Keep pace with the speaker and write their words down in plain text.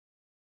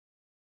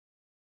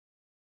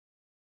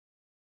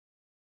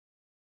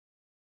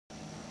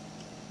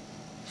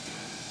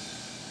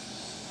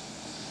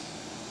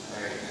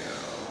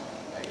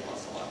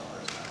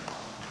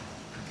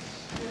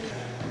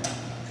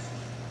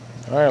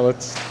All right,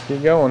 let's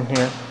get going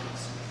here.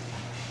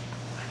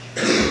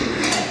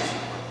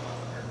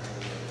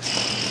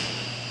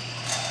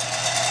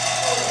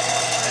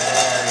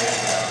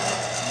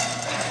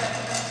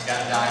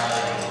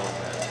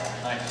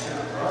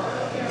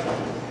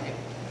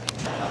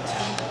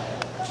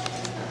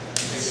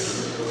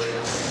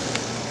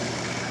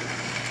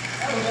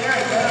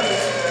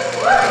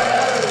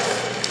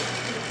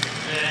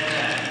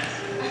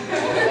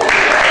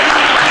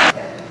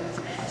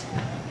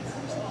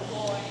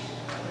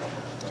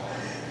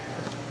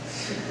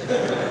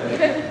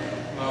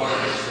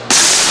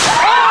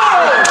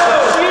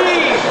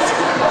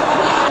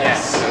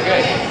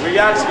 We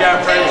actually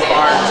got Freddie's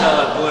bar until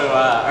it blew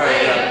up, or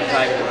the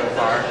flag blew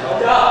apart.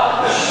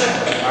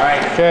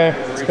 Alright. Okay,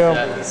 let's go.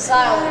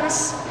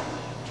 Silence.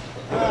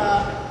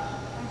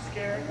 I'm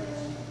scared.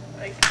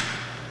 Like.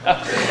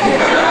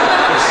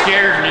 You're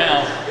scared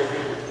now.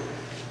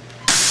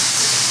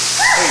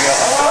 There you go.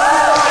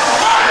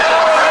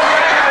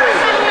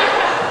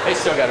 They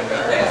still got a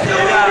meter. They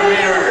got a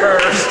meter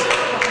first.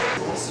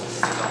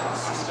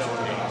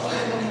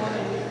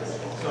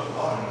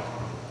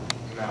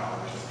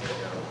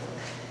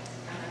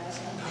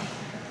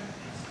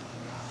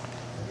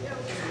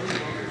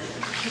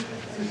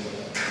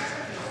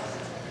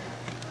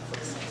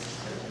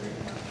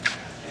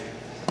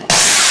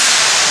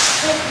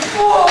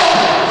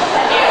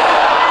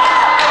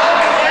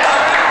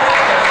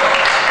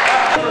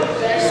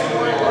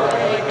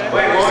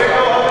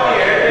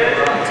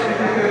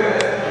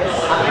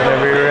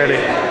 Whenever you're ready.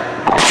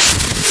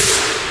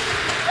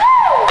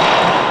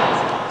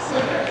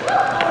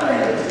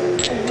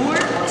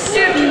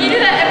 Dude, can you do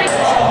that every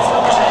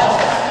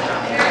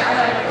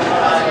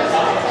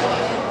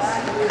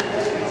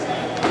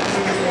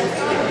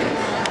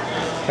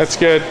That's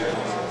good.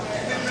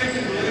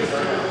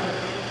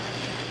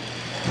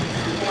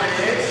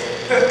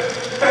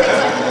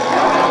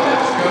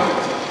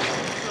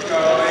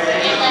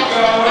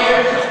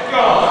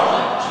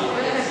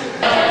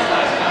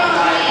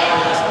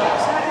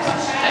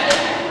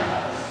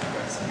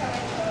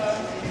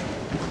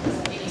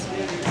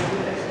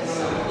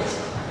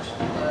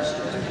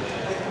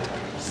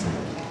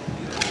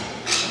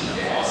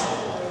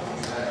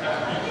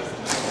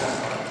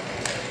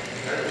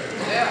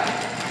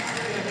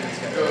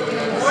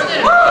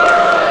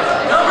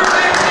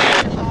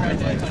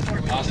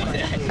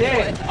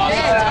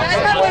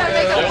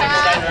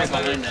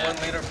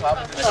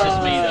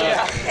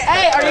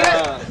 Hey, are you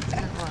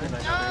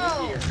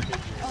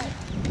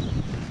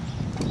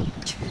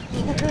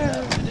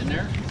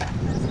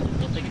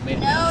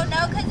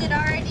No, because I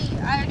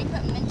already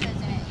put Mentos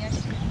in it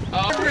yesterday. Oh,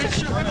 I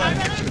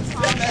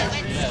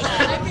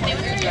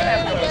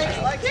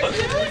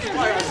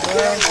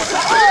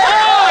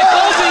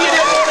told you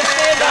didn't want to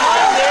stand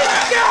behind it.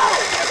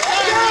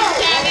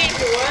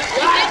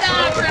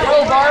 Go,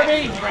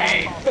 Barbie!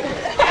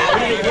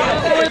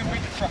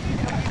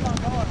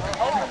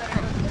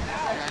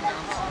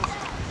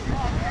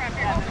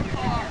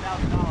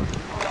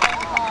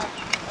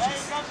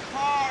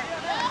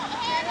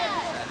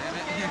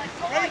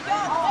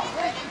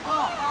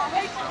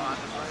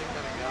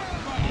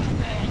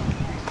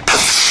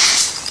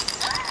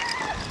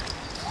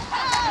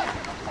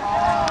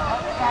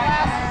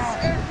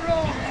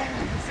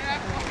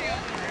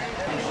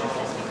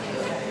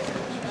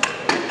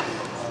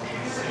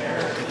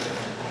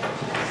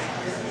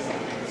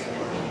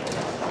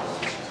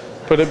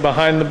 Put it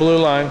behind the blue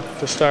line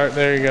to start.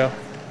 There you go.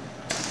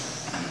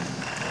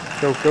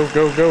 Go, go,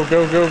 go, go,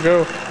 go, go,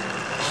 go.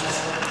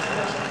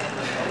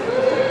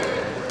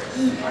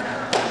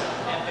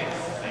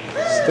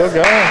 Still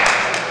going.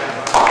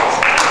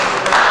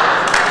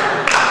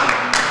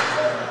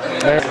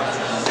 There.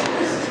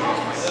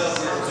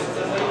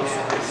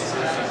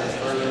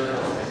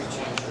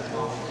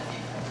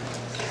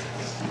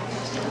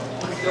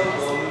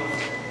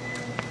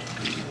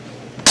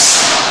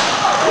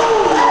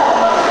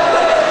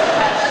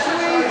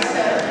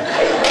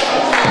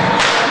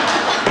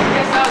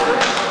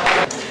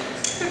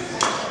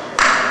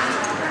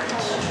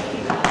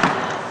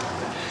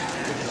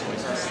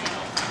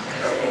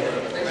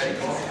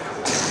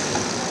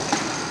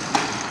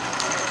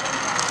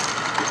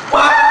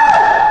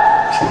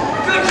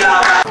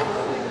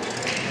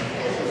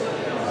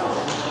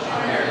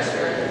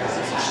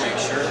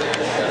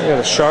 You got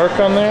a shark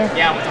on there?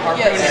 Yeah, with the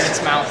harpoon in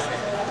its mouth.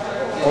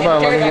 Hold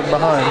on, let me get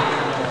behind.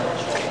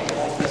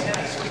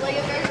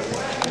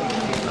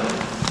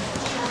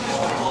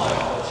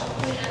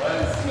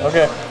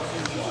 Okay.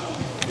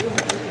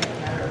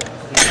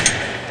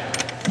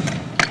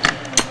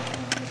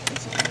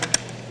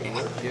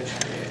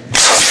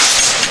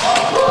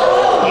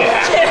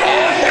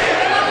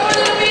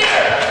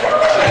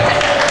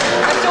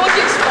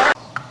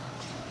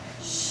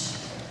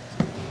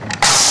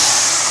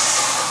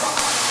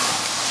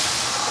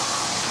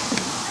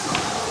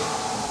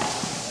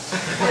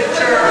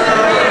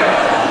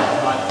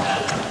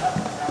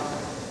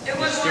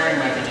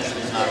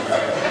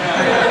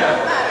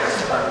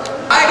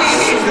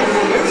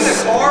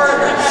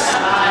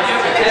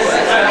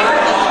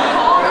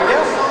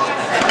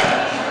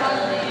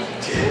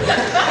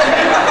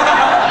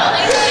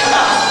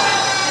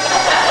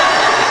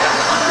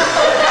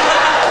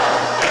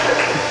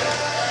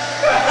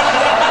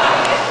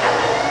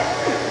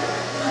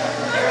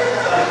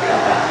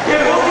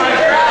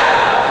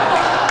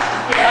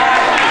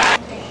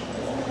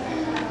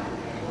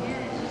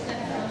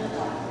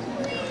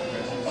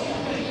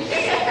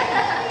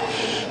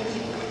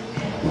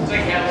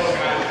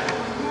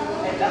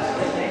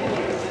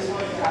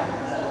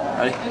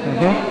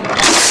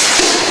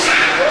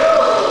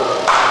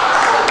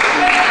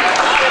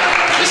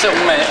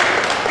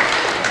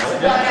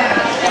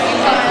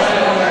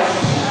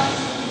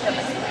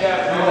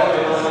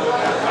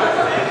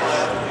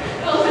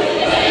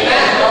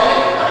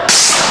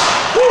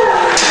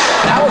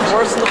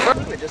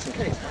 Just in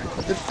case.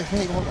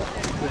 Hey, hold on.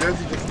 The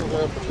jersey just still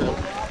went up the field.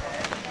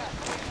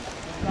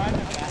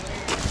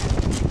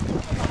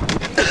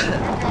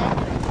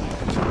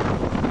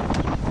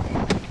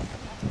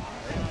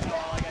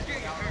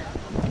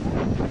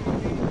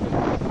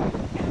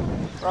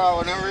 Bro,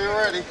 whenever you're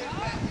ready.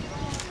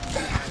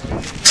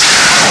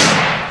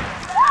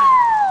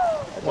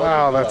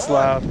 Wow, that's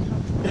loud.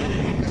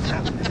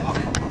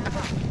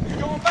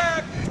 Going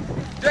back.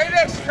 Straight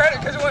extra credit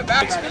because it went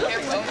back.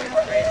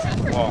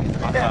 Well,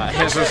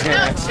 his was here. I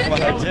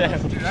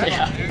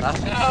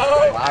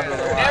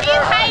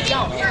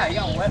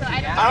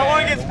don't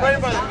want to get sprayed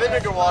by the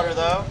vinegar water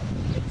though.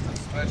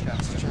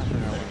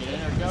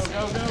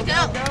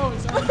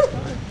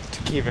 To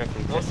keep it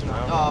from pissing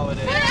out. Oh, it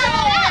is.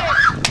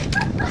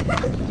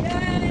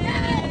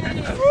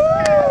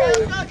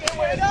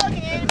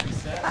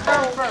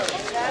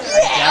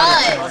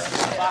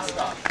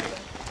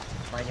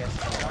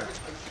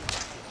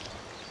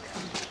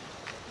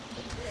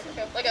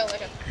 Let go, let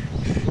go.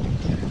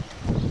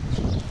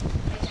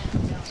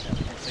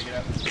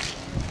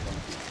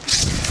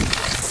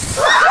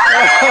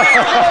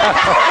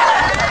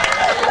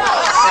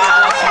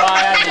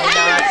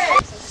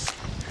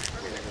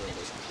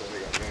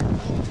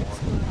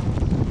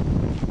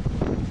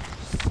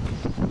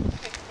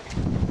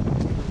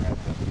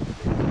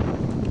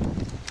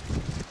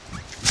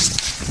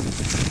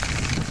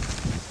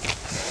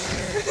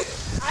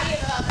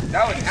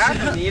 That was half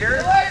a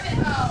meter. I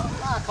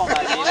call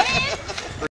that meter.